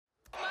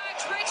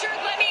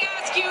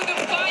you the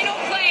final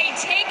play.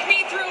 Take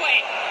me through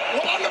it.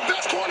 Well, I'm the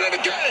best corner in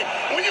the game.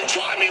 When you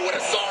try me with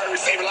a sorry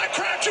receiver like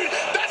Crabtree,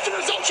 that's the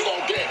result you're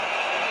going to get.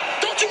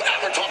 Don't you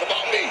ever talk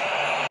about me.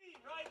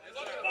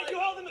 You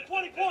held him to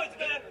 20 points,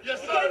 man. Yes,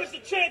 sir. You gave us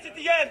a chance at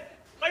the end.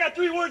 I got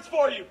 3 words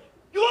for you.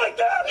 You like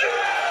that?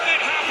 Yeah!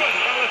 It happened.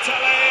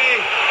 Balotelli.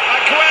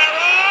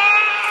 Aguero!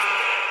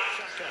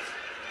 Shotgun.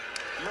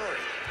 Murray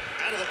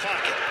out of the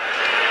pocket.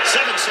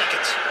 7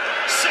 seconds.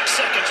 6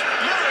 seconds.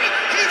 Murray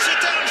heaves it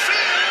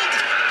downfield.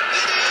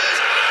 It is.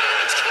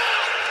 Oh, it's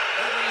caught.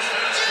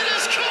 It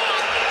is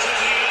caught.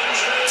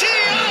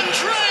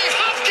 DeAndre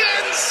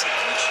Hopkins.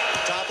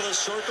 Top of the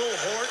circle.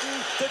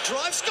 Horton. The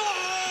drive score.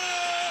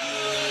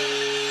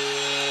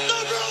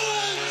 The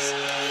Bruins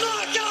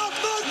knock out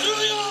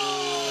Montreal.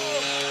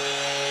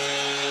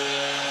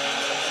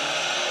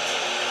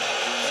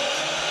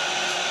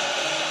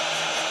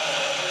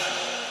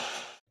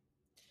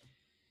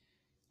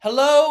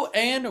 Hello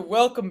and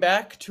welcome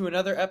back to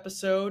another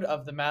episode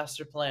of The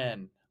Master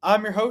Plan.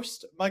 I'm your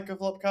host, Micah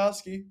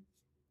Flopkowski.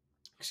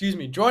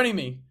 Joining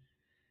me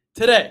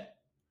today,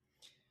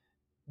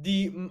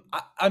 we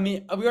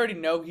already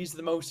know he's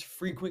the most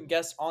frequent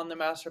guest on The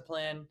Master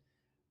Plan,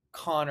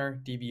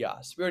 Connor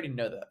DiBiasi. We already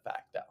know that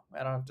fact, though.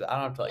 I don't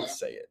have to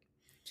say it.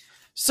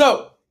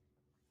 So,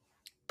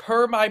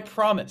 per my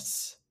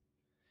promise,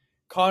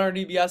 Connor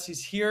DiBiasi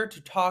is here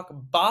to talk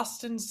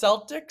Boston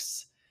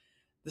Celtics.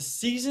 The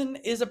season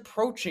is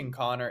approaching,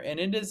 Connor, and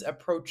it is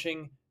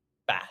approaching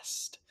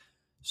fast.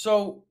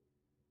 So,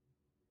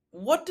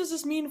 what does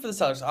this mean for the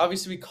Celtics?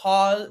 Obviously,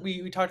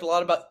 we talked a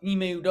lot about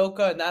Ime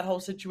Udoka and that whole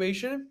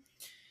situation.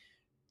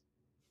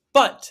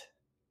 But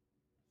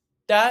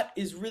that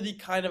is really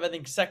kind of, I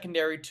think,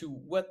 secondary to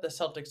what the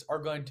Celtics are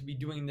going to be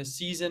doing this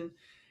season,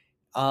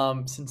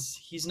 since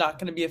he's not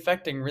going to be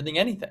affecting really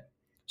anything.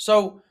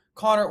 So,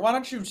 Connor, why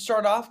don't you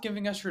start off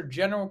giving us your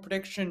general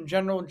prediction,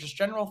 general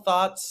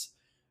thoughts,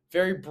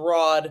 very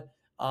broad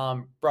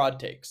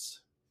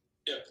takes.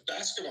 Yeah,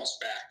 basketball's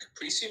back.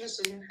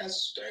 Preseason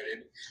has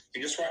started.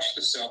 We just watched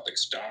the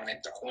Celtics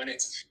dominate the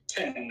Hornets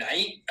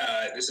tonight.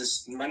 This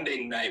is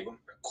Monday night when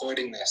we're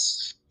recording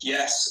this.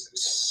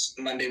 Yes,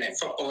 Monday Night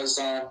Football is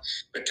on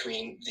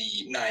between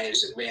the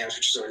Niners and Rams,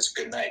 which is always a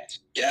good night.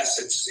 Yes,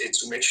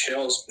 it's Rich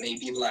Hill's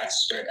maybe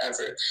last start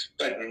ever.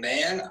 But,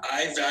 man,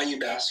 I value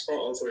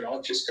basketball over it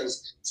all just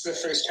because it's the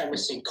first time we've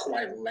seen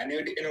Kawhi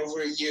Leonard in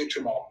over a year,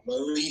 Jamal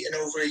Murray in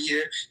over a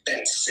year,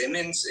 Ben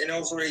Simmons in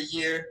over a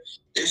year.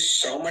 There's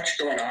so much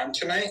going on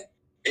tonight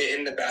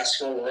in the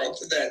basketball world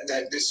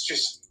that this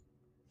just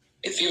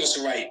 – it feels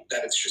right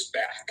that it's just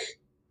back.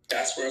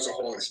 Basketball as a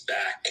whole is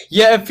back.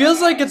 Yeah, it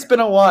feels like it's been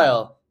a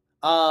while.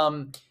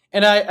 And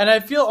I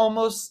feel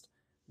almost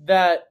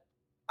that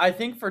I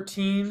think for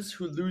teams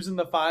who lose in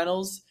the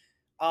finals,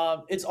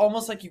 it's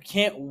almost like you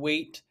can't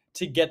wait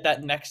to get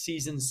that next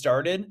season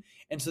started.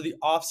 And so the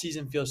off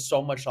season feels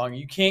so much longer.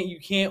 You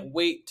can't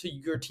wait till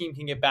your team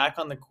can get back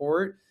on the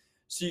court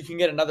so you can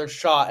get another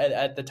shot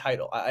at the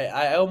title.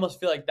 I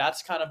almost feel like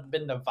that's kind of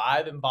been the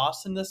vibe in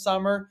Boston this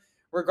summer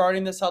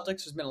regarding the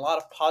Celtics. There's been a lot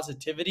of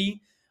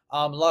positivity,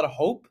 a lot of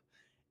hope,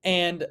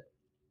 and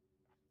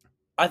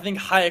I think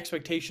high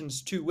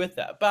expectations too with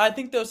that. But I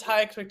think those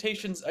high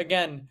expectations,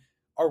 again,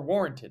 are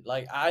warranted.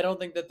 Like, I don't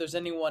think that there's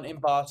anyone in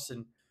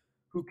Boston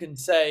who can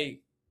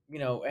say,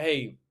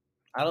 hey,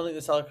 I don't think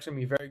the Celtics are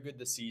going to be very good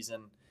this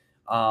season.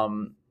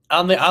 I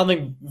don't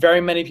think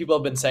very many people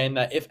have been saying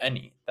that, if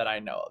any, that I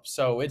know of.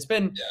 So it's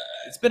been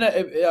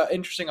an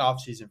interesting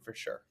offseason for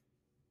sure.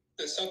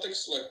 The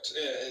Celtics looked,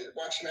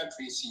 watching that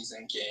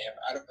preseason game,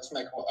 I don't know if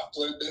Mike will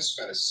upload this,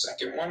 but a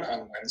second one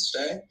on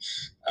Wednesday.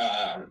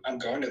 I'm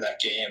going to that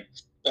game.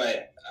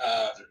 But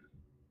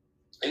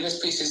in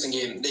this preseason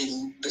game,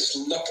 this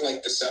looked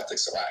like the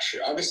Celtics of last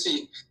year.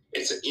 Obviously,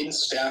 it's an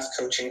in-staff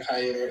coaching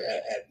hire,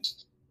 and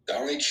the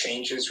only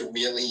changes were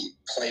really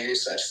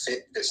players that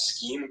fit the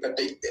scheme. But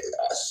they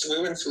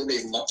through and through,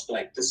 they looked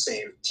like the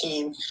same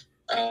team.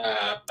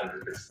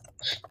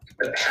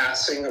 The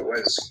passing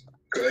was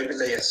good.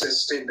 They had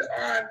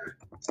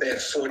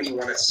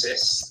 41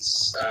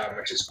 assists,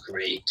 which is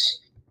great.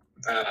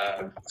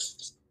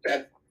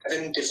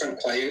 7 different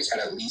players had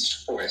at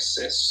least 4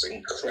 assists.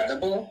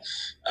 Incredible.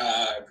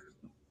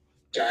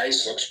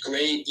 Guys looked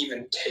great.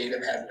 Even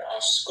Tatum had an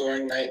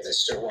off-scoring night. They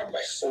still won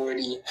by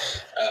 40.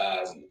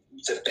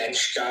 The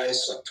bench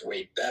guys looked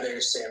way better.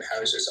 Sam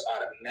Hauser's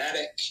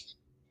automatic.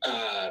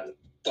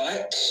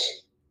 But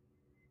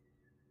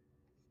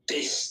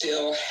they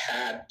still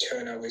had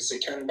turnovers. They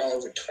turned the ball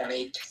over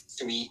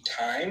 23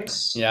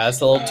 times. Yeah,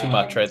 that's a little too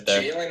much right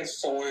there. Jalen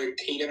 4,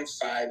 Tatum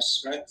 5,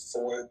 Smith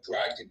 4,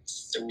 Brogdon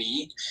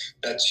 3.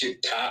 That's your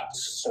top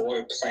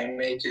 4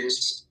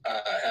 playmakers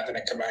having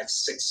a combined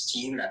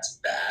 16. That's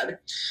bad.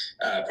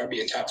 Probably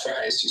your top 4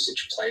 highest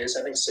usage players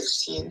having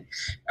 16.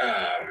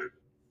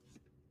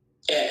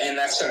 And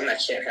that's something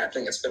that can't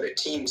happen against better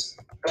teams.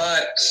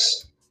 But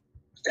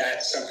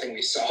that's something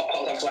we saw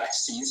all of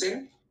last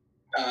season.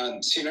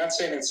 So you're not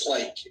saying it's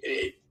like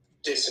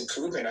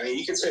disimprovement. I mean,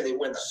 you could say they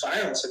win the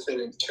finals if they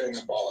didn't turn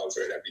the ball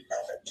over at every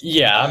moment.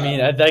 Yeah, I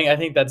mean, I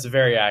think that's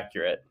very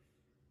accurate.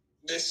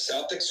 This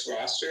Celtics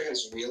roster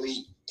has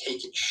really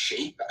taken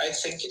shape, I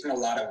think, in a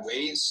lot of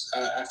ways.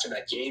 After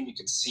that game, you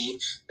can see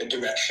the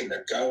direction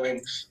they're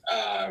going.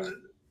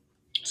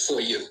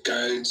 For your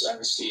guards,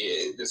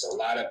 obviously, there's a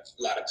lot of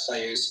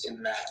players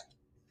in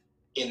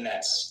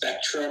that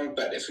spectrum.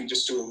 But if we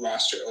just do a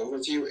roster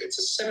overview, it's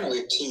a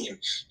similar team.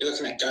 You're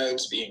looking at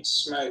guards being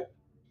Smart,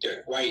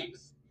 Derek White,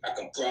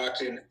 Malcolm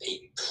Brogdon,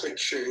 Peyton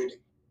Pritchard.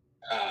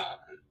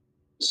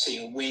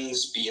 Seeing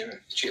wings being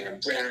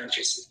Jaylen Brown,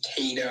 Jason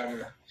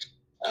Tatum,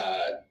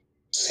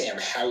 Sam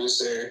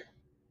Hauser.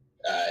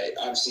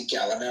 Obviously,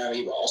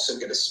 Gallinari will also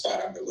get a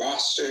spot on the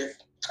roster.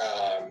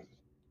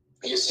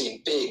 You're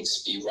seeing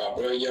bigs be Rob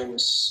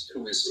Williams,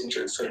 who was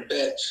injured for a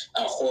bit,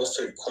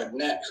 Horford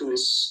Cornette, who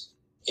is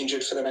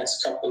injured for the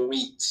next couple of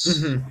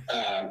weeks.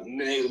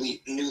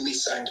 Newly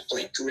signed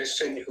Blake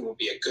Griffin, who will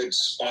be a good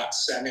spot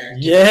center.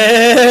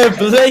 Yeah,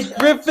 Blake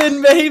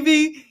Griffin,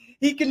 baby.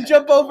 He can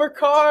jump over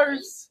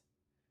cars.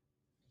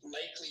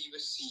 Likely you will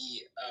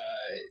see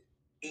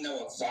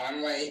Noah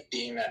Vonleh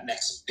being that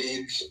next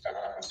big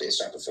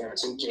based on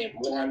performance in game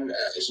one.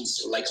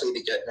 He's likely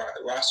to get one of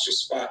the roster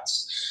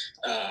spots.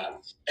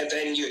 And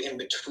then you're in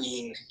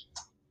between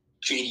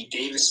J.D.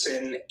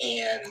 Davison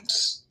and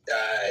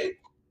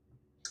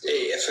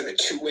for the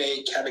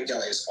two-way, Kevin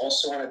Geller is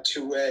also on a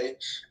two-way.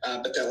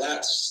 But the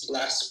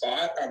last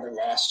spot on the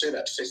roster,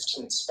 that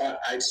 15th spot,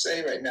 I'd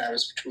say right now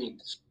is between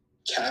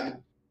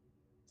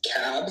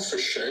Cab for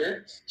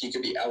sure. He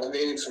could be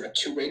elevated from a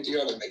two-way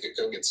deal, and they could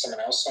go get someone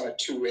else on a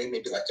two-way,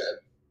 maybe like a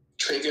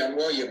Travion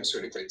Williams, who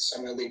had a great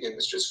summer league and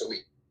was just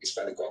released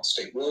by the Golden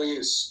State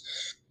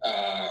Warriors,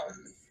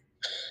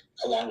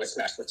 along with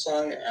Matt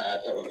McClung,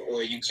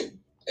 or you could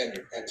and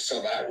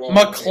fill that role.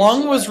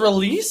 McClung was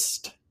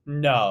released?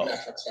 No.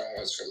 Matt McClung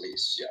was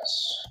released,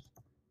 yes.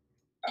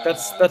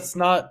 That's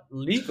not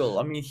legal.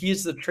 I mean,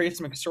 he's the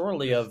Trace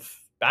McSorley of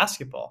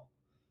basketball.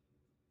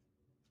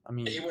 I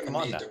mean, he wouldn't come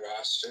have on made now. the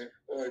roster,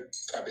 or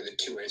probably the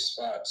two-way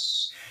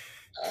spots.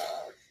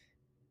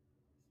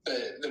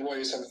 The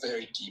Warriors have a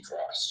very deep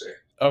roster.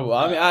 Oh,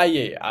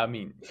 I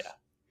mean, yeah.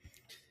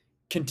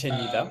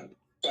 Continue though.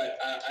 But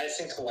I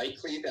think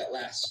likely that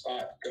last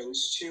spot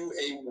goes to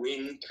a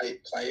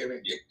wing-type player,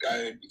 maybe a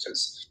guard,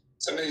 because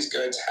some of these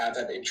guards have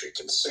had injury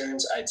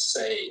concerns. I'd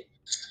say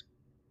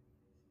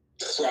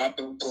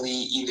probably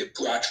either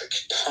Broderick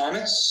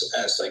Thomas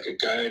as like a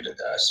guard,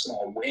 a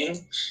small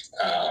wing,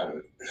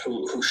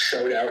 who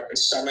showed out in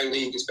summer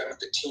league, has been with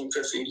the team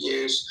for a few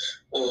years,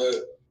 or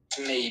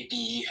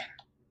maybe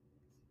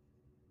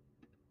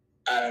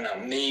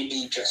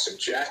maybe Jessup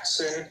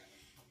Jackson,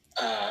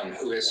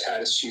 who has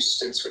had a few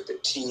stints with the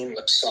team,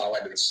 looks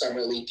solid in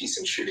summer league,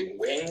 decent shooting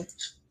wing.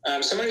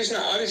 Someone who's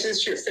not, obviously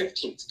it's your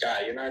 15th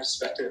guy, you're not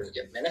expecting him to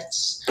get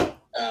minutes.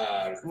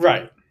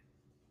 Right.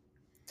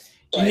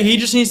 But he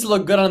just needs to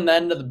look good on the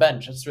end of the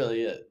bench. That's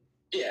really it.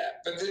 Yeah,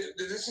 but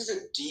this is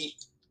a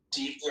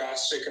deep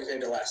roster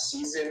compared to last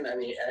season. I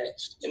mean,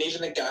 and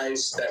even the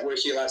guys that were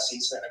here last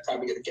season are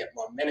probably going to get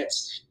more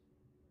minutes,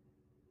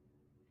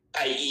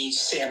 i.e.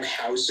 Sam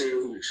Hauser,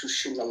 who's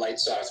shooting the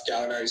lights off.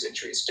 Gallinari's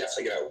injury is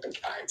definitely going to open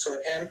time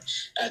for him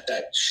at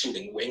that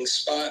shooting wing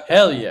spot.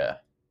 Hell yeah.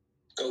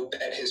 Go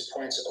bet his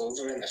points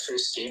over in the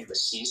first game of the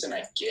season.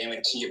 I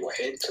guarantee it will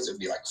hit because it would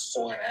be like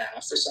 4.5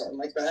 or something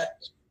like that.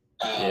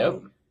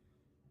 Yep.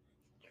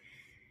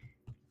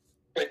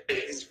 But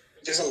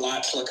there's a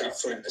lot to look up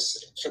for the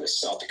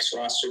Celtics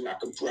roster.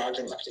 Malcolm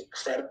Brogdon looked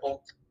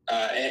incredible.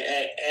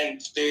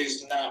 And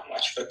there's not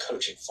much of a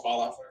coaching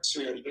fallout. So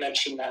we already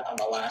mentioned that on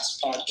the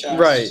last podcast.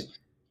 Right.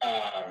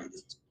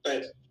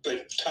 But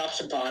top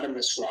to bottom,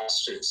 this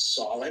roster is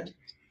solid.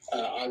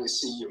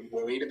 Obviously, you're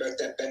worried about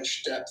that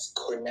bench depth.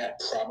 Cornette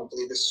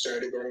probably the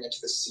starter going into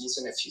the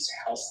season if he's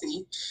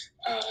healthy.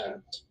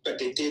 But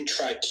they did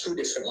try two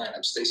different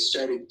lineups. They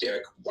started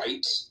Derek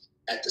White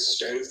at the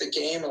start of the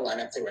game, a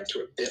lineup they went to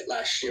a bit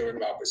last year when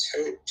Rob was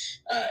hurt.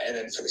 And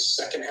then for the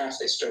second half,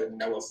 they started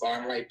Noah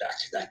Vonleh back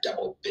to that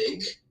double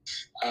big.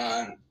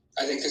 I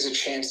think there's a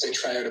chance they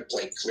try out a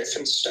Blake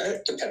Griffin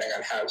start, depending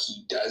on how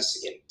he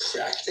does in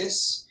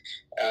practice.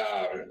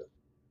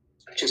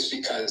 Just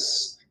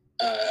because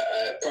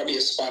probably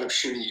a spot-up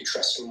shooter you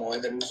trust more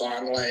than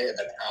Vonleh, and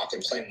then Al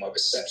can play more of a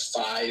set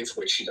 5,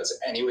 which he does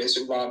anyways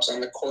with Rob's on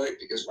the court,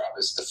 because Rob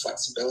has the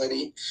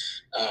flexibility.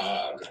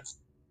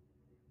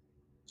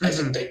 I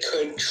think they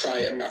could try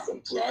a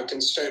Malcolm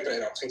Brogdon start, but I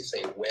don't think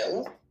they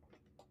will.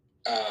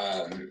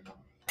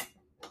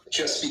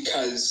 Just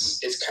because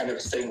it's kind of a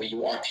thing where you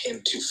want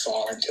him to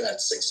fall into that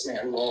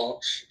 6-man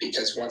role,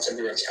 because once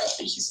everyone's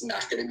healthy, he's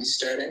not going to be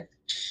starting.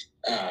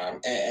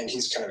 And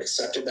he's kind of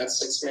accepted that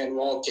 6-man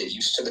role, get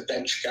used to the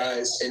bench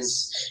guys.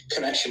 His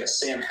connection with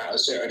Sam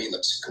Hauser already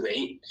looks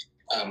great.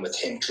 With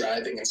him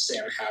driving and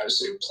Sam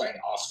Hauser playing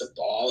off the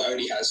ball,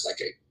 already has like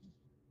a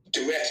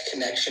direct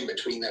connection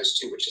between those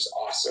two, which is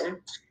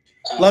awesome.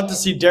 Love to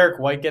see Derek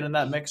White get in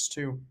that mix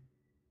too.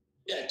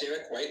 Yeah,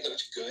 Derek White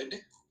looked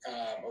good.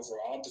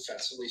 overall,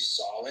 defensively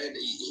solid.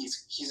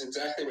 He's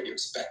exactly what you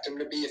expect him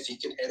to be. If he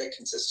can hit a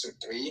consistent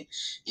three,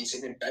 he's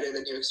even better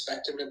than you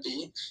expect him to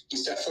be.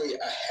 He's definitely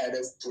ahead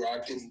of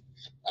Brogdon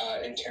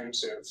in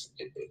terms of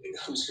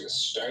who's going to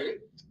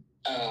start.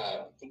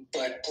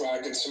 But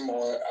Brogdon's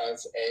more of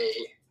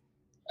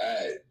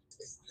a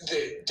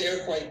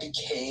Derek White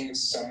became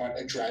somewhat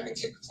a driving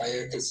kick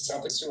player because the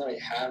Celtics didn't really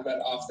have that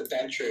off the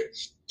bench or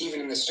even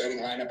in the starting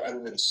lineup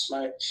other than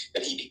Smart,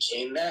 but he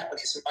became that. But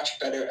he's much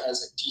better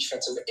as a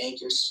defensive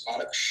anchor,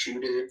 spot-up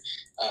shooter,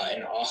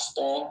 and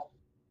off-ball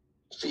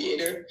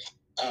creator,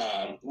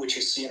 which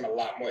you see him a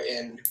lot more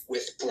in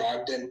with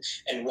Brogdon.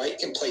 And White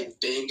can play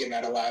big, and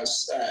that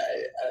allows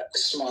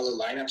smaller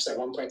lineups. At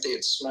one point, they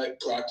had Smart,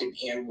 Brogdon,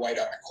 and White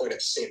on the court at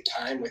the same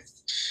time with,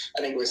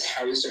 I think it was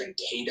Hauser and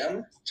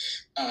Tatum,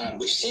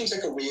 which seems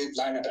like a weird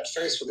lineup at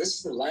first, but this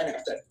is the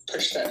lineup that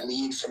pushed that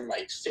lead from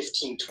like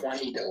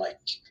 15-20 to like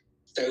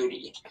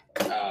 30.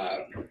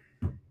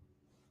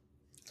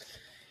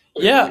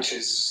 Yeah. Which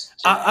is,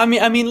 I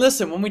mean,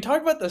 listen, when we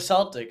talk about the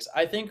Celtics,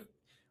 I think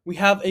we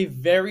have a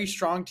very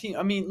strong team.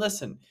 I mean,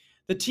 listen,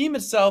 the team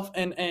itself,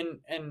 and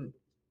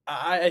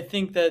I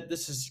think that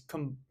this is,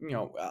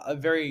 a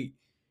very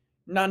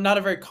not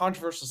a very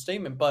controversial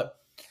statement, but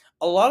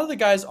a lot of the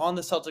guys on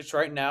the Celtics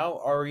right now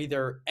are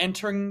either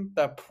entering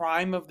the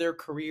prime of their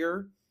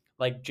career,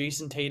 like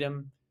Jason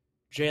Tatum,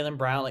 Jaylen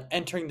Brown, like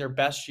entering their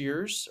best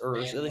years, or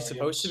at least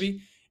supposed to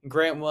be, and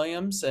Grant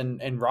Williams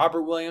and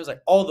Robert Williams,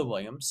 like all the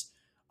Williams,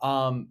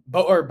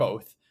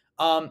 both.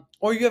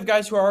 Or you have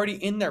guys who are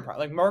already in their prime,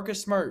 like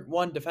Marcus Smart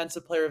won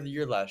Defensive Player of the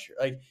Year last year.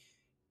 Like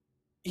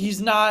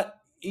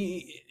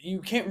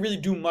you can't really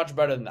do much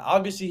better than that.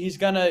 Obviously, he's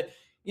gonna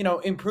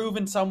improve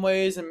in some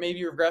ways and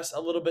maybe regress a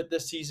little bit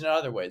this season in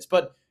other ways.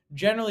 But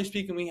generally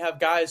speaking, we have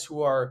guys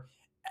who are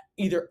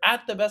either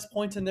at the best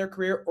points in their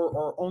career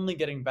or only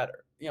getting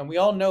better. We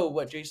all know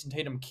what Jason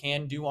Tatum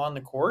can do on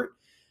the court.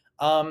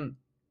 And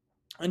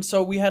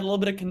so we had a little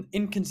bit of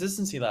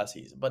inconsistency last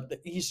season, but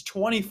he's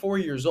 24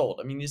 years old.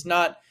 I mean, he's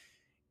not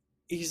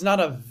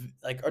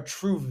a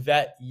true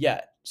vet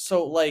yet.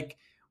 So like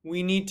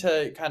we need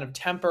to kind of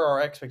temper our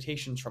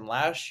expectations from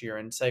last year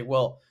and say,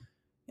 well,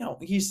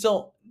 he's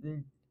still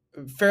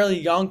fairly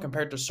young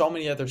compared to so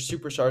many other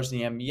superstars in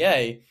the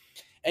NBA,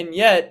 and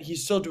yet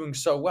he's still doing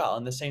so well.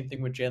 And the same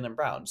thing with Jaylen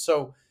Brown.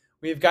 So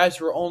we have guys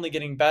who are only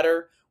getting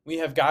better. We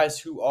have guys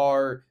who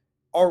are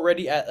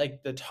already at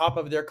like the top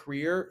of their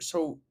career.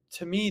 So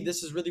to me,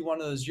 this is really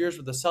one of those years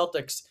with the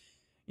Celtics.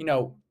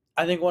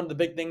 I think one of the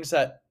big things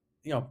that,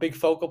 big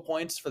focal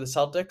points for the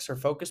Celtics or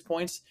focus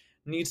points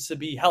needs to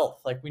be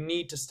health. Like we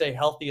need to stay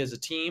healthy as a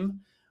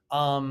team.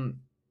 And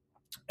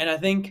I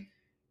think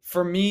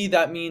for me,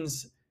 that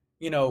means,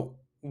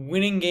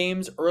 winning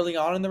games early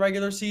on in the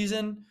regular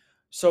season.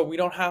 So we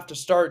don't have to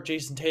start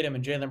Jason Tatum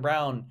and Jaylen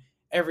Brown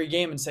every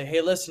game and say,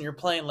 hey, listen, you're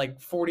playing like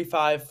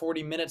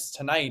 40 minutes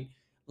tonight,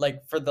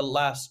 like for the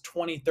last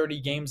 20, 30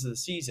 games of the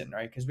season,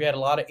 right? Because we had a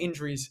lot of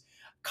injuries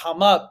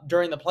come up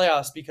during the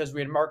playoffs because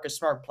we had Marcus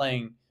Smart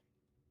playing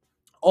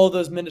all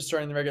those minutes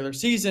during the regular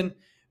season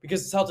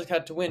because the Celtics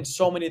had to win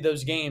so many of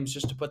those games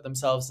just to put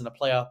themselves in a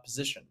playoff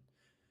position.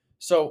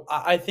 So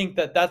I think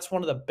that that's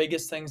one of the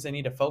biggest things they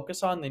need to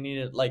focus on. They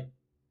need to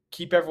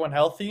keep everyone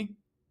healthy,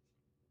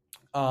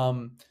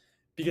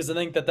 because I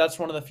think that that's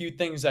one of the few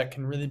things that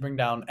can really bring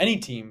down any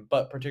team,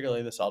 but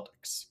particularly the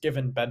Celtics,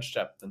 given bench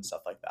depth and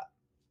stuff like that.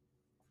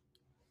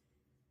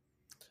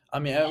 I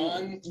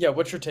mean,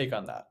 what's your take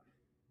on that?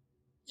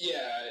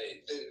 Yeah,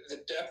 the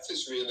depth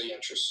is really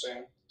interesting,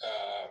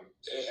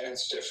 and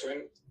it's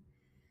different.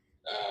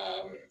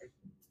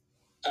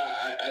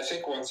 I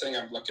think one thing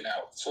I'm looking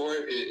out for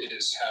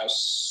is how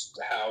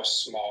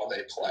small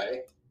they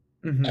play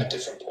at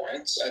different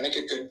points. I think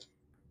a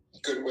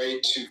good way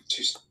to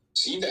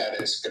see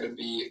that is going to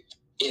be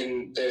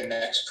in their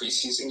next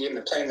preseason game.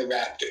 They're playing the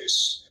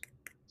Raptors.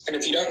 And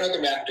if you don't know the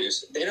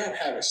Raptors, they don't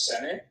have a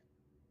center.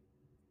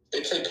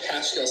 They play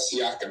Pascal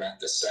Siakam at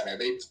the center.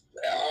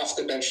 Off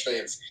the bench, they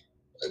have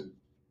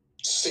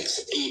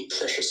 6'8"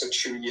 Precious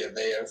Achuya.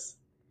 They have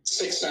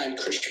 6'9"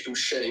 Christian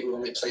Boucher, who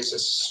only plays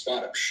as a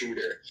spot-up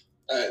shooter.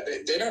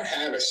 They don't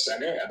have a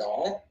center at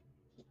all.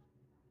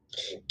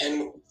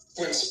 And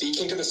when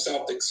speaking to the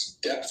Celtics'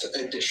 depth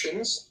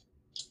additions,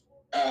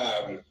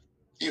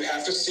 you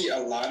have to see a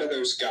lot of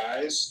those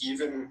guys,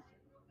 even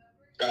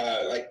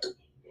Gallo,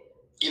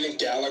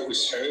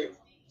 who's hurt,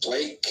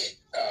 Blake,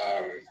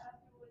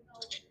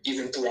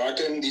 even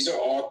Brogdon. These are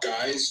all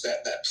guys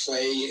that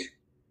play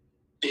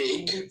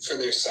big for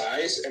their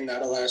size, and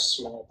that allows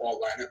small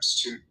ball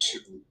lineups to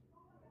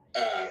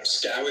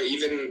scour.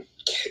 Even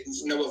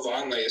Noah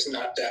Vonleh is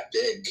not that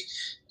big.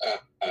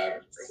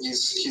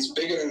 He's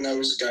bigger than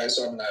those guys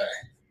on the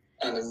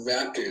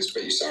Raptors,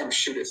 but you saw him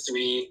shoot a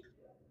three.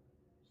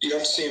 You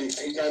don't see him.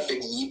 He's not a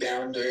big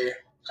rebounder.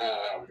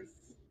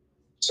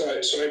 So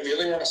I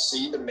really want to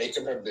see the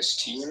makeup of this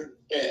team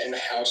and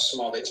how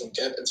small they can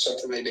get. It's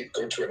something they didn't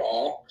go to at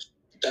all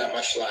that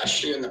much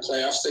last year in the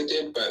playoffs. They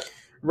did, but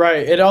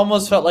right. It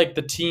almost felt like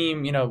the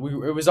team.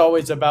 It was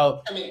always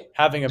about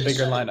having a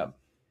bigger lineup.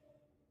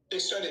 They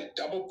started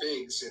double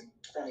bigs in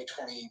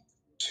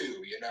 2022,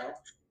 you know,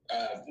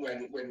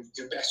 when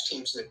the best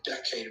teams in the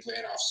decade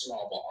ran off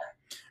small ball.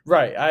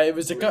 Right.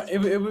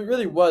 It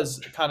really was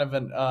kind of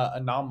an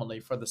anomaly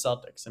for the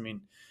Celtics. I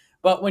mean,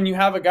 but when you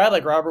have a guy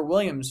like Robert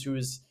Williams who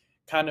is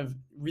kind of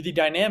really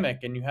dynamic,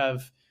 and you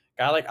have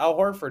a guy like Al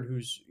Horford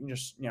who's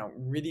just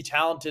really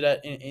talented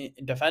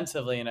in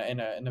defensively and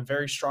a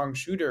very strong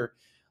shooter,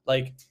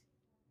 like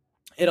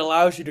it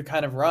allows you to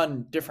kind of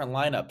run different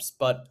lineups.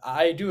 But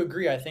I do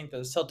agree. I think that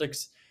the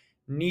Celtics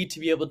need to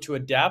be able to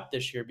adapt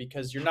this year,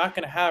 because you're not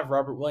going to have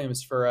Robert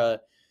Williams for a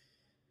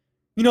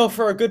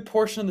good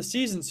portion of the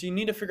season. So you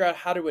need to figure out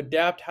how to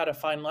adapt, how to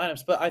find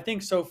lineups. But I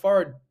think so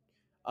far,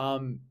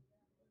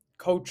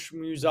 Coach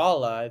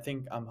Musala,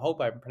 I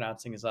hope I'm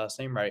pronouncing his last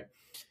name right.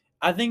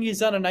 I think he's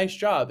done a nice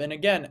job. And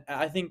again,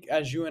 I think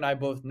as you and I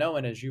both know,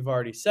 and as you've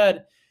already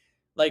said,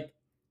 like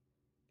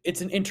it's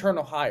an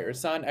internal hire.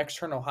 It's not an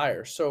external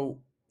hire. So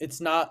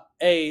it's not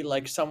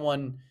like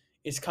someone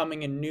is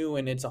coming in new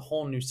and it's a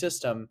whole new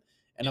system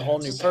and a whole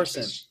new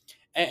person.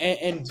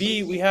 And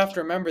B, we have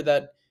to remember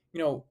that,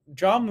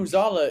 John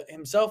Musala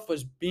himself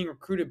was being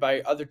recruited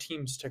by other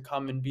teams to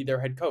come and be their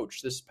head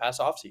coach this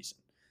past offseason.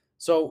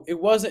 So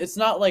it's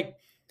not like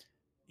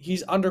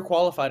he's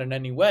underqualified in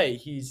any way.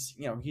 He's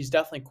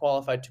definitely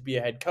qualified to be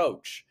a head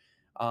coach.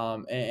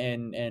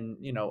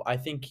 I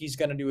think he's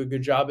going to do a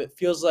good job. It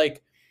feels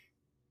like,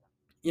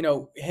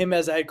 him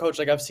as a head coach,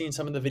 like I've seen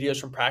some of the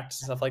videos from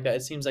practice and stuff like that.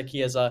 It seems like he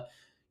has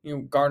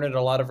garnered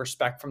a lot of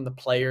respect from the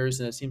players,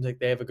 and it seems like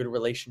they have a good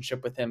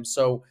relationship with him.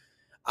 So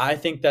I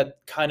think that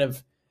kind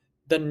of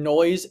the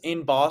noise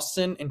in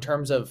Boston in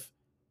terms of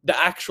the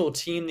actual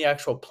team, the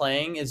actual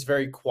playing is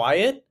very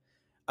quiet.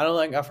 I don't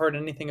think I've heard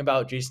anything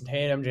about Jason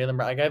Tatum, Jaylen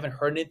Brown. Like I haven't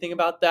heard anything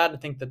about that. I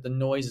think that the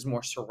noise is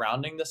more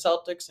surrounding the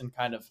Celtics and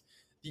kind of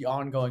the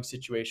ongoing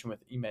situation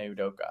with Ime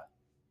Udoka.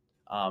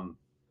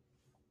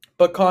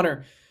 But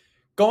Connor,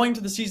 going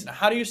to the season,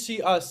 how do you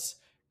see us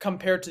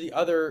compared to the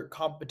other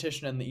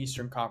competition in the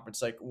Eastern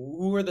Conference? Like,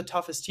 who are the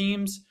toughest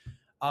teams?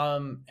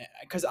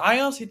 Because I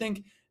honestly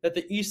think that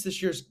the East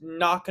this year is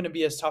not going to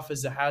be as tough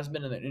as it has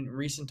been in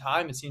recent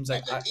time. It seems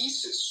like the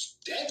East is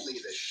deadly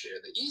this year.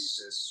 The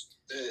East is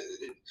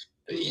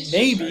the East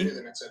maybe is harder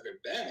than it's ever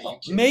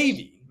been.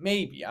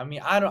 Maybe. I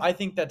mean, I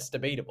think that's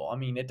debatable. I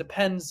mean, it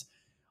depends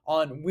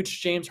on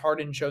which James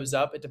Harden shows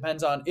up. It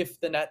depends on if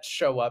the Nets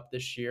show up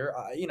this year.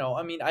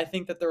 I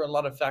think that there are a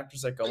lot of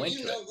factors that go into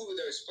it. Who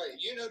those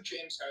players.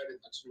 James Harden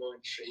looks more in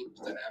shape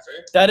than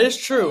ever. That is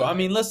true. I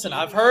mean, listen,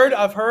 I've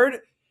heard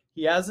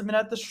he hasn't been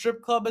at the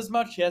strip club as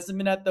much. He hasn't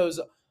been at those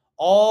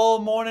all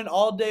morning,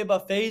 all day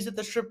buffets at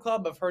the strip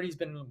club. I've heard he's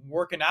been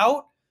working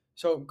out.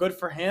 So good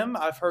for him.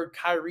 I've heard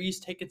Kyrie's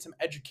taken some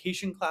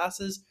education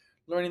classes,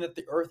 learning that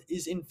the earth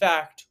is in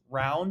fact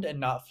round and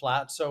not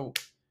flat. So,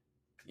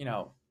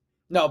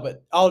 no,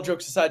 but all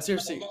jokes aside,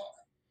 seriously,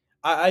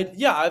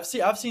 I've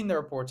seen the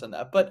reports on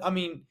that. But I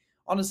mean,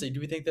 honestly, do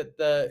we think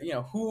that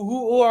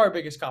who are our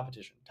biggest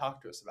competition?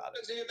 Talk to us about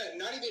it.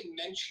 Not even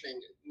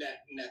mentioning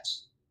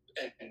Nets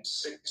and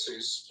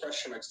Sixers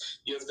question marks.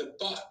 You have the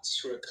Bucks,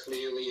 who are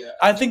clearly.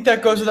 I think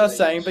that goes without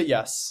saying, but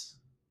yes.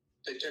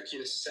 They took you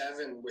to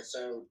 7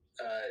 without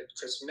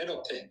Chris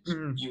Middleton.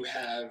 Mm-hmm. You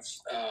have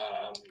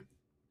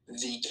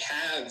the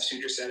Cavs,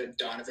 who just added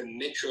Donovan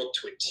Mitchell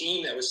to a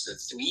team that was the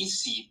 3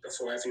 seed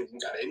before everyone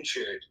got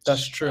injured.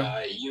 That's true.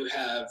 You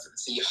have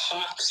the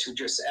Hawks, who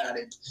just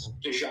added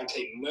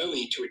DeJounte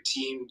Murray to a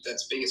team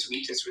that's biggest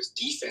weakness was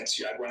defense.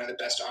 You had one of the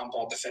best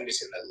on-ball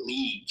defenders in the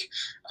league.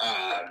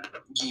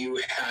 You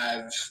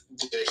have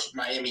the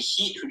Miami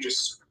Heat, who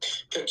just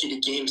took you to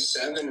Game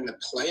 7 in the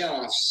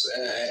playoffs,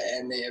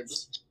 and they have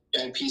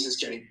young pieces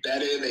getting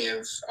better. They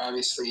have,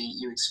 obviously,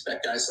 you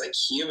expect guys like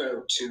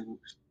Hero to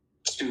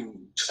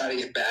try to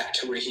get back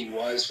to where he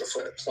was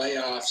before the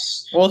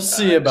playoffs. We'll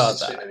see about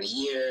that. Of the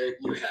year,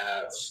 you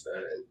have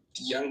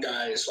young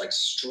guys like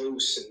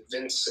Strus and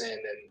Vincent,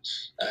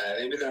 and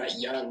maybe they're not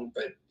young,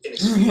 but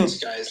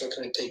inexperienced guys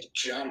looking to take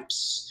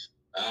jumps.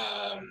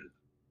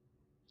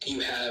 You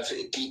have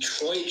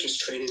Detroit just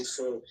traded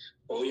for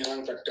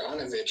Bojan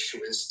Bogdanovic,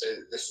 who is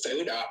the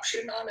third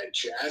option on a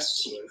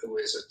Jazz team, who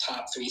is a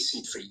top 3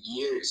 seed for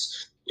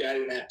years. You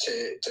added that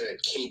to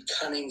Cade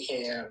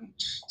Cunningham,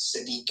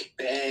 Sadiq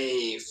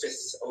Bey,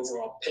 5th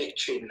overall pick,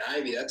 Jaden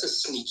Ivey. That's a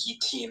sneaky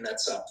team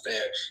that's up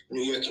there.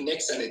 New York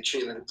Knicks added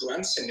Jalen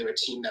Brunson to a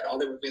team that all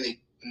they were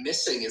really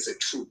missing is a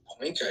true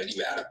point guard.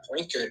 You add a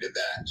point guard to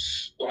that.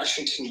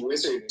 Washington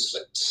Wizards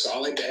looked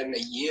solid to end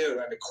the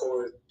year under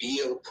core of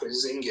Beal,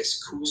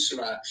 Porzingis,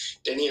 Kuzma.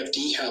 Denny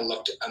Avdija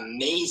looked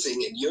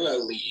amazing in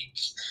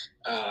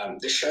EuroLeague.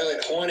 The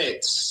Charlotte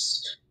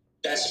Hornets'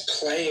 best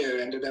player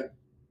ended up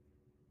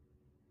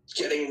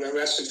getting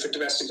arrested for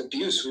domestic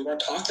abuse. We won't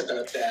talk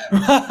about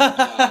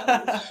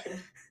that.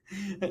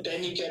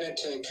 Then you get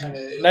into kind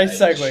of nice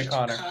segue,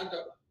 Connor.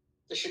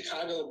 The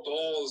Chicago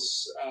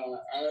Bulls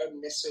are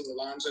missing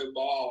Alonzo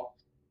Ball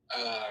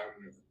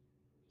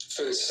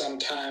for some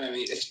time. I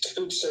mean, the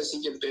coach says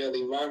he can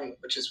barely run,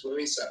 which is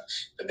worrisome.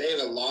 But they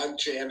have a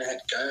logjam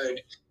at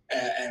guard,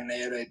 and they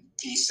had a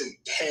decent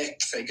pick.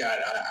 They got,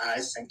 I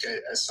think,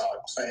 a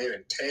solid player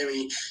in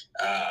Terry.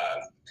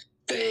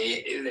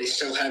 They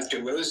still have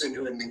DeRozan,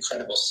 who had an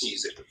incredible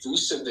season.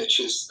 Vucevic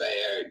is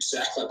there.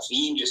 Zach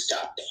LaVine just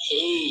got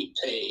paid.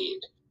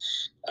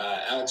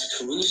 Alex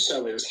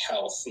Caruso is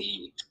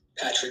healthy.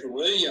 Patrick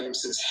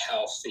Williams is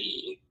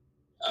healthy.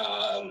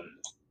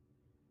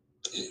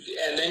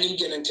 And then you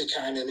get into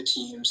kind of the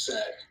teams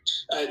that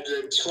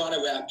the Toronto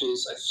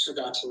Raptors, I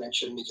forgot to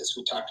mention because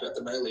we talked about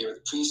them earlier, the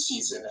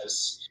preseason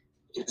is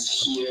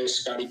here.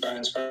 Scotty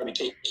Barnes probably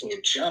taking a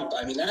jump.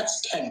 I mean,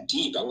 that's 10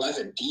 deep,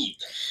 11 deep.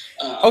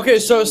 Okay,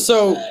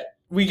 so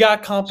we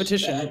got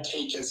competition. I'd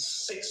take as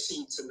 6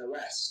 seeds in the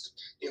West.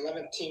 The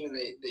 11th team in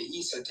the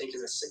East I'd take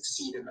as a 6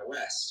 seed in the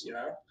West, you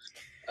know?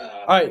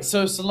 All right,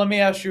 so let me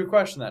ask you a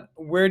question then.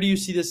 Where do you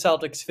see the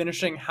Celtics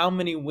finishing? How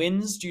many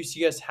wins do you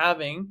see us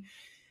having?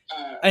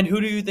 And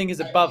who do you think is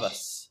above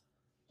us?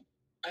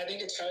 I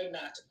think it's hard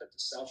not to put the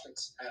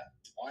Celtics at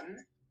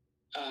 1,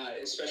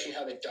 especially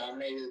how they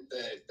dominated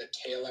the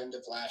tail end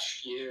of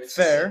last year. It's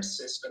Fair. the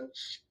same system.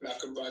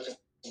 Malcolm Brogdon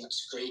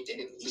looks great. They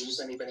didn't lose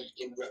anybody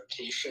in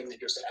rotation. They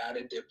just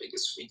added their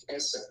biggest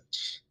weakness and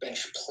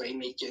bench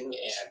playmaking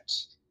and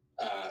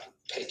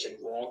pick and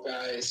roll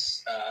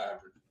guys.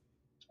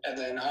 And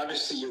then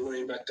obviously you're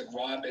worried about the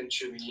Rob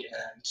injury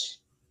and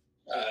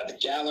the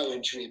Gallo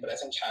injury, but I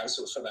think House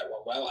will fill that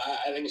one well.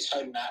 I think it's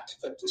hard not to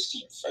put this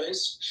team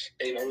first.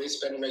 They've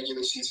always been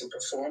regular season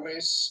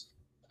performers.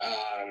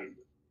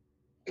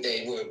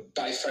 They were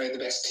by far the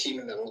best team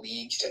in the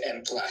league to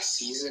end last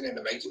season in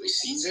the regular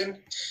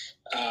season.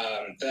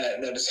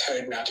 That is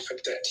hard not to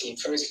put that team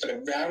first. But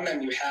around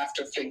them, you have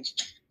to think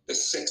the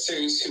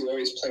Sixers, who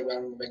always play well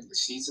in the regular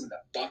season,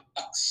 the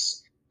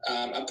Bucks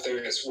up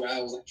there as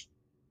well.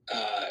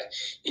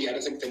 You got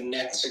to think the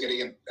Nets are going to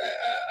get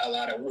a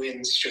lot of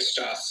wins just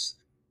off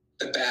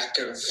the back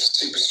of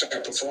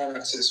superstar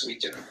performances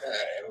week in and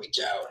week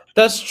out.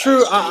 That's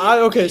true.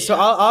 Okay, so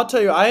I'll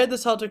tell you, I had the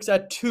Celtics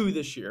at 2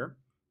 this year,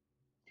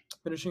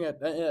 finishing at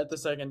the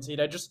 2nd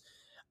seed.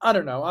 I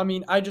don't know. I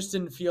mean, I just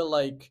didn't feel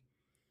like.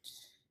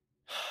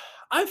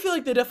 I feel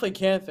like they definitely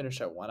can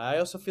finish at 1. I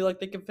also feel like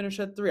they can finish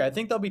at 3. I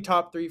think they'll be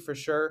top 3 for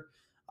sure.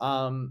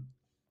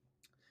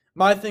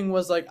 My thing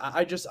was like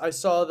I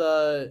saw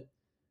the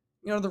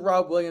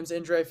Rob Williams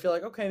injury. I feel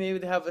like, okay, maybe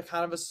they have a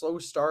kind of a slow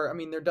start. I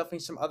mean, there are definitely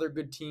some other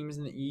good teams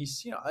in the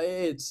East.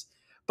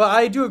 But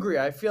I do agree.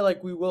 I feel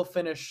like we will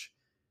finish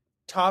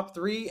top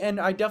 3, and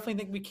I definitely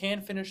think we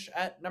can finish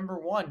at number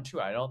 1 too.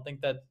 I don't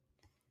think that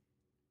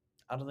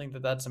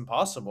that's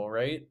impossible,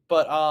 right?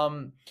 But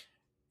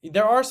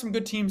there are some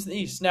good teams in the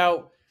East.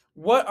 Now,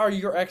 what are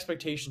your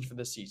expectations for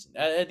this season?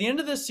 At the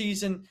end of this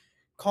season,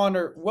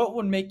 Connor, what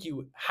would make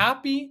you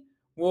happy?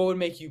 What would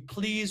make you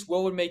pleased?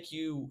 What would make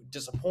you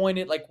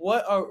disappointed? Like,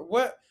 what are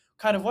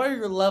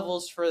your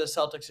levels for the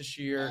Celtics this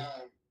year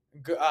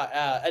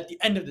at the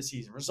end of the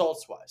season,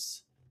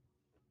 results-wise?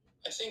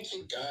 I think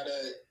you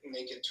gotta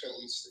make it to at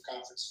least the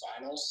conference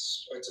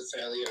finals, or it's a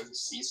failure of the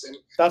season.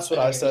 That's what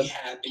I said.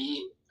 I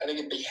think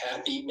I'd be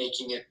happy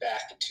making it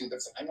back to the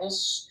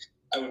finals.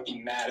 I would be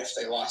mad if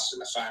they lost in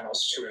the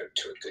finals to a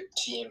good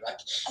team. Like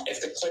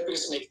if the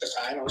Clippers make the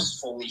finals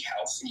fully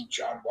healthy,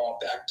 John Wall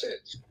back to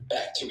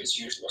his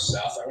usual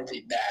self, I would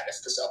be mad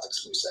if the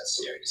Celtics lose that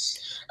series.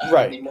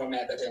 Right. I'd be more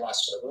mad that they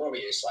lost to the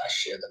Warriors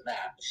last year than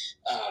that.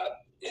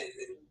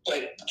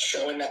 But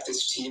showing that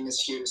this team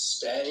is here to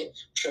stay,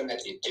 showing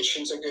that the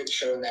additions are good,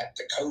 showing that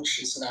the coach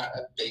is not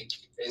a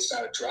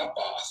drop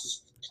off.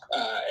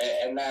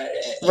 And that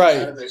right.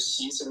 Out of the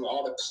season,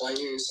 all the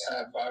players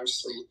have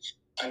obviously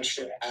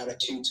unsure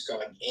attitudes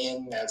going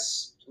in,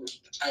 as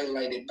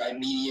highlighted by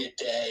Media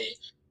Day,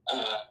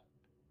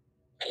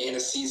 in a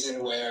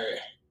season where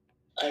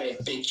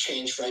big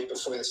change right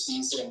before the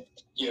season.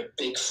 Your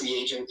biggest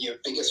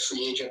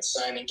free agent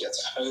signing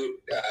gets hurt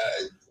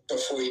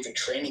before even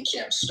training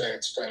camp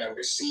starts, playing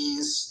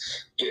overseas.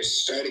 Your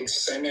starting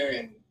center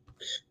and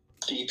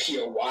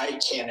BPOY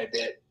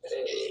candidate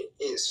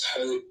is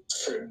hurt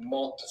for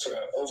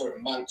over a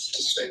month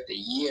to start the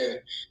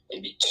year,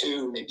 maybe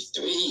 2, maybe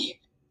 3.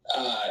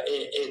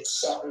 It's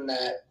something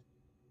that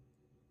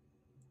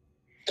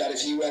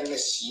if you end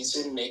this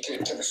season making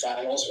it to the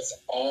finals with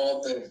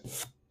all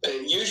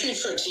usually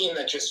for a team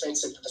that just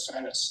makes it to the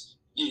finals,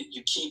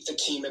 you keep the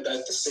team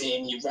about the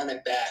same, you run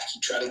it back, you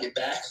try to get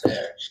back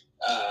there.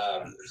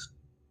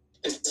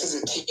 This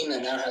is a team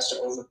that now has to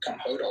overcome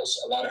a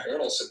lot of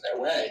hurdles in their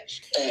way.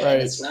 And right.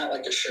 It's not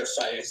like a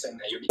surefire thing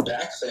that you'll be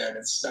back there, and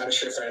it's not a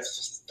surefire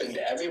thing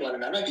to everyone,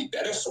 and that might be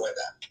better for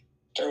them.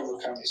 To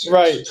overcome these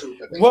right.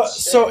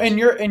 So in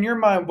your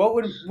mind,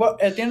 what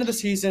at the end of the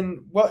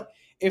season, what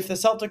if the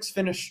Celtics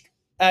finished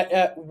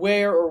at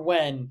where or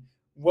when,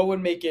 what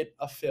would make it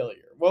a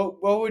failure?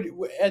 What would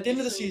at the end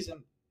of the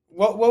season,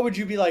 what would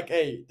you be like,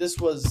 hey, this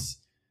was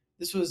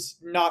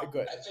not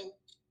good? I think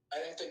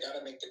they got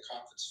to make the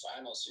conference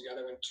finals. You got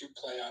to win 2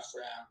 playoff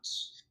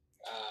rounds,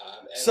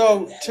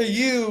 So to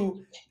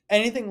you,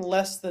 anything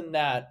less than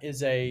that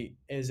is a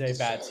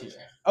bad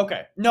season.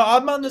 Okay, no,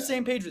 I'm on the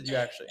same page with you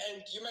actually.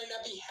 And you might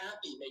not be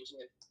happy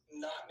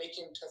not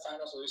making to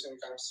finals, losing the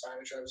conference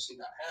finals. You're obviously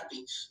not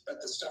happy,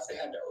 but the stuff they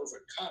had to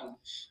overcome,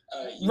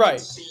 you Right. can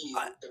see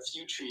the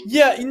future.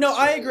 Yeah,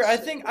 I agree. I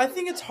think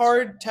it's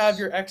hard to have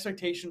your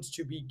expectations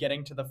to be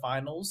getting to the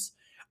finals.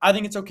 I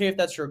think it's okay if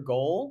that's your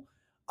goal.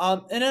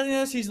 And at the end of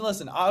the season,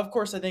 listen, of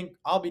course, I think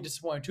I'll be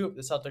disappointed too if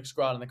the Celtics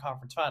go out in the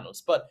conference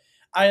finals. But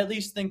I at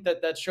least think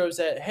that shows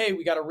that, hey,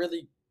 we got a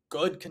really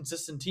good,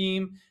 consistent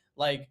team.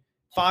 Like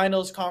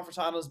finals, conference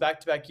finals,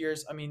 back-to-back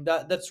years. I mean,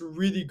 that's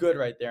really good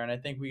right there. And I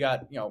think we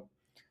got,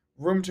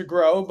 room to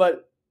grow,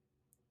 but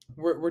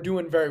we're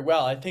doing very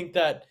well. I think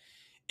that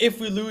if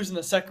we lose in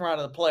the second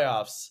round of the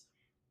playoffs,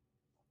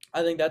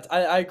 I think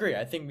I agree.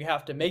 I think we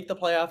have to make the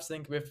playoffs. I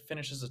think we have to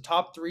finish as a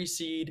top 3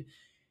 seed.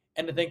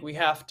 And I think we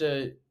have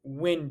to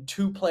win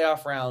 2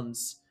 playoff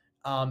rounds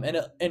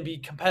and be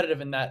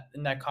competitive in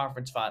that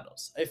conference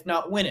finals. If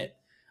not, win it.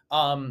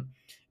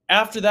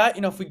 After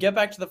that, if we get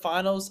back to the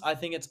finals, I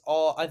think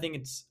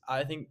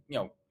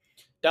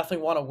definitely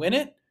want to win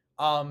it.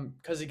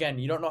 Because again,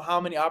 you don't know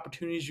how many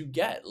opportunities you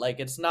get. Like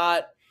it's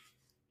not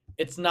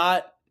just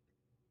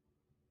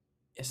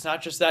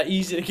that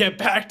easy to get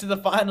back to the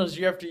finals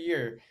year after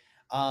year.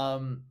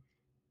 But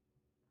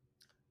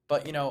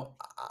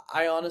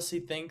I honestly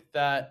think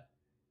that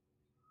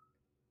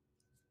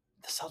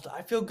the Celtics,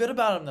 I feel good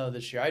about them though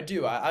this year. I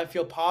do. I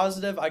feel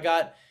positive. I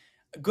got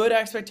good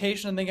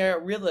expectation. I think I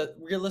got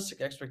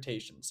realistic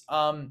expectations.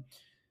 Connor,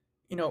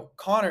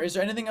 is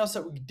there anything else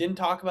that we didn't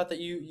talk about that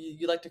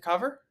you like to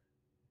cover?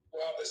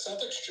 Well, the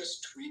Celtics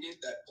just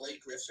tweeted that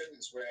Blake Griffin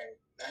is wearing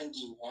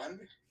 91,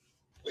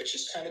 which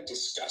is kind of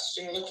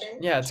disgusting looking.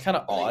 Yeah, it's kind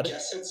of odd. I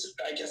guess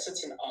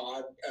it's an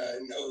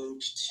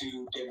ode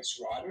to Dennis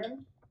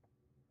Rodman.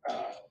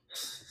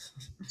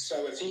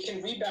 So if he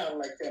can rebound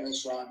like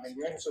Dennis Rodman,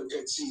 you're in for a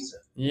good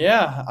season.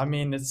 Yeah, I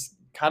mean it's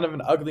kind of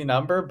an ugly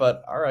number,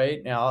 but all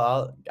right,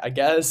 now I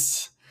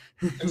guess.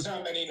 There's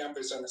not many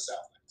numbers on the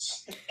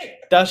Celtics.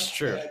 That's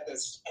true. At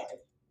this point.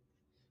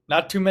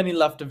 Not too many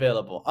left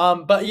available.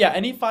 But yeah,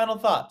 any final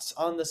thoughts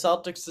on the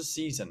Celtics this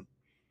season?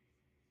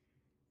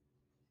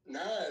 No,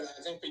 I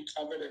think we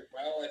covered it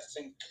well. I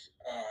think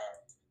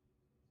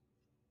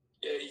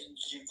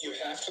you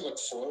have to look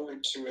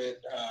forward to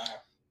it.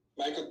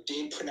 Michael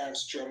did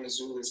pronounce Joe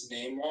Mazzulla's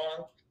name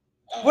wrong.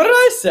 What did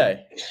I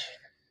say?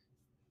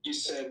 You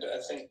said, I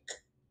think,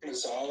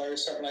 Mazzola or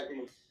something like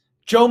that.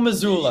 Joe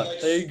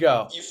Mazzulla. There you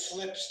go. You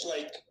flipped,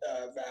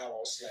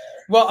 vowels there.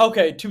 Well,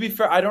 okay, to be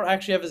fair, I don't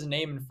actually have his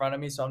name in front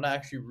of me, so I'm not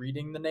actually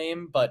reading the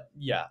name. But,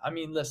 yeah, I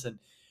mean, listen.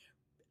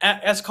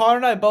 As Connor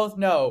and I both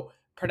know,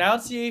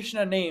 pronunciation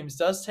of names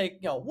does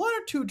take, 1 or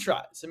 2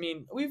 tries. I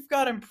mean, we've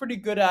gotten pretty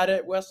good at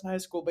it. Western High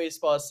School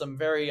baseball has some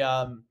very,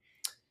 how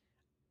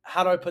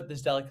do I put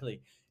this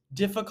delicately?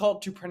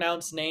 Difficult to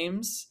pronounce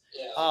names.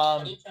 Yeah,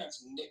 how do you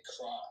pronounce Nick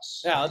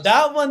Cross? Yeah,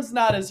 that one's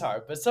not as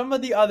hard, but some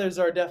of the others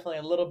are definitely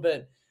a little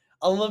bit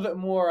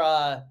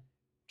more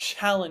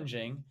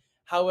challenging.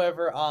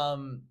 However,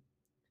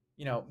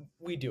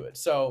 we do it.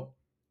 So,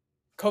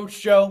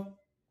 Coach Joe,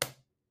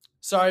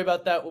 sorry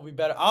about that. We'll be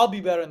better. I'll be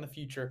better in the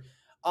future.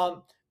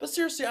 But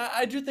seriously,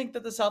 I do think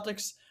that the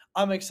Celtics,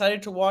 I'm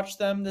excited to watch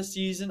them this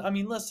season. I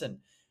mean,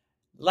 listen,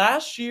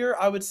 last year,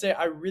 I would say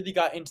I really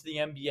got into the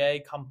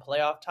NBA come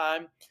playoff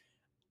time.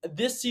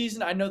 This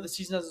season, I know the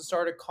season hasn't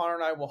started. Connor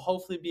and I will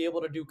hopefully be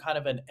able to do kind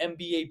of an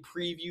NBA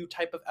preview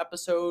type of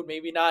episode.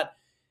 Maybe not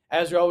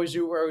as we always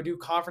do, where we do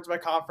conference by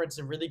conference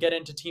and really get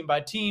into team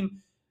by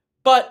team.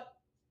 But,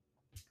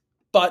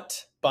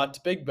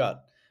 big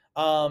but.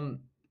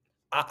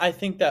 I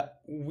think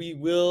that we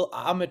will.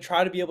 I'm going to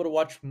try to be able to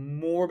watch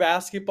more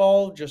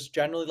basketball, just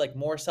generally like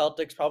more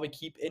Celtics, probably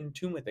keep in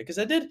tune with it. Because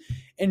I did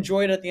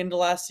enjoy it at the end of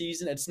last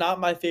season. It's not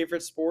my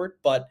favorite sport,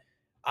 but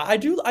I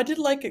did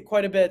like it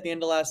quite a bit at the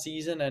end of last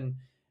season.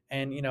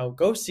 And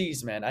go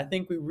C's, man. I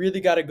think we really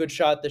got a good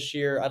shot this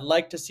year. I'd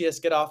like to see us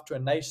get off to a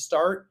nice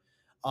start.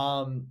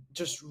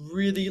 Just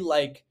really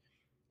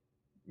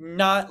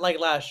not like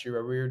last year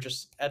where we were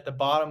just at the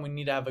bottom. We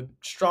need to have a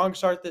strong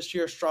start this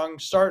year. Strong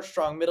start,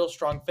 strong middle,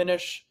 strong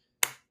finish.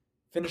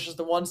 Finishes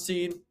the 1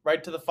 seed,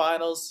 right to the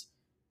finals.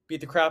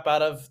 Beat the crap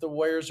out of the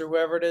Warriors or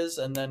whoever it is.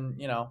 And then,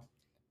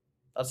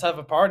 let's have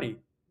a party.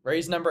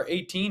 Raise number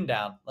 18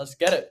 down. Let's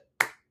get it.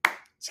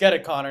 Let's get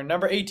it, Connor.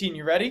 Number 18,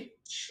 you ready?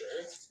 Sure,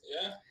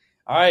 yeah.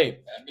 All right.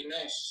 That'd be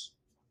nice.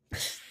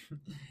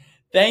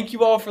 Thank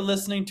you all for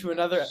listening to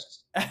another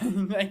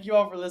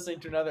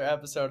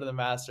episode of the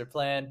Master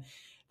Plan.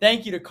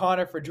 Thank you to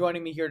Connor for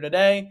joining me here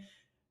today.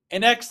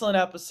 An excellent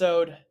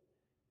episode.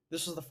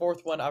 This was the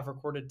 4th one I've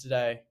recorded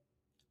today.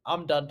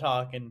 I'm done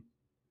talking.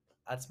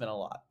 That's been a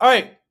lot. All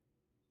right.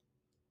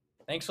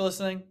 Thanks for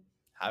listening.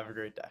 Have a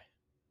great day.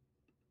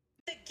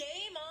 The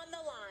game on the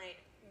line.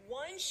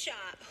 One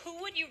shot.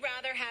 Who would you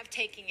rather have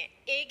taking it?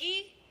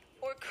 Iggy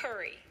or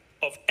Curry?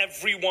 Of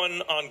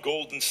everyone on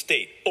Golden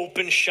State,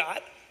 open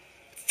shot,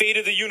 fate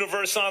of the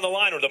universe on the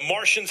line, or the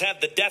Martians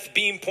have the death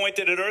beam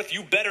pointed at Earth,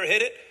 you better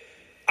hit it.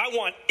 I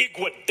want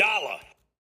Iguodala.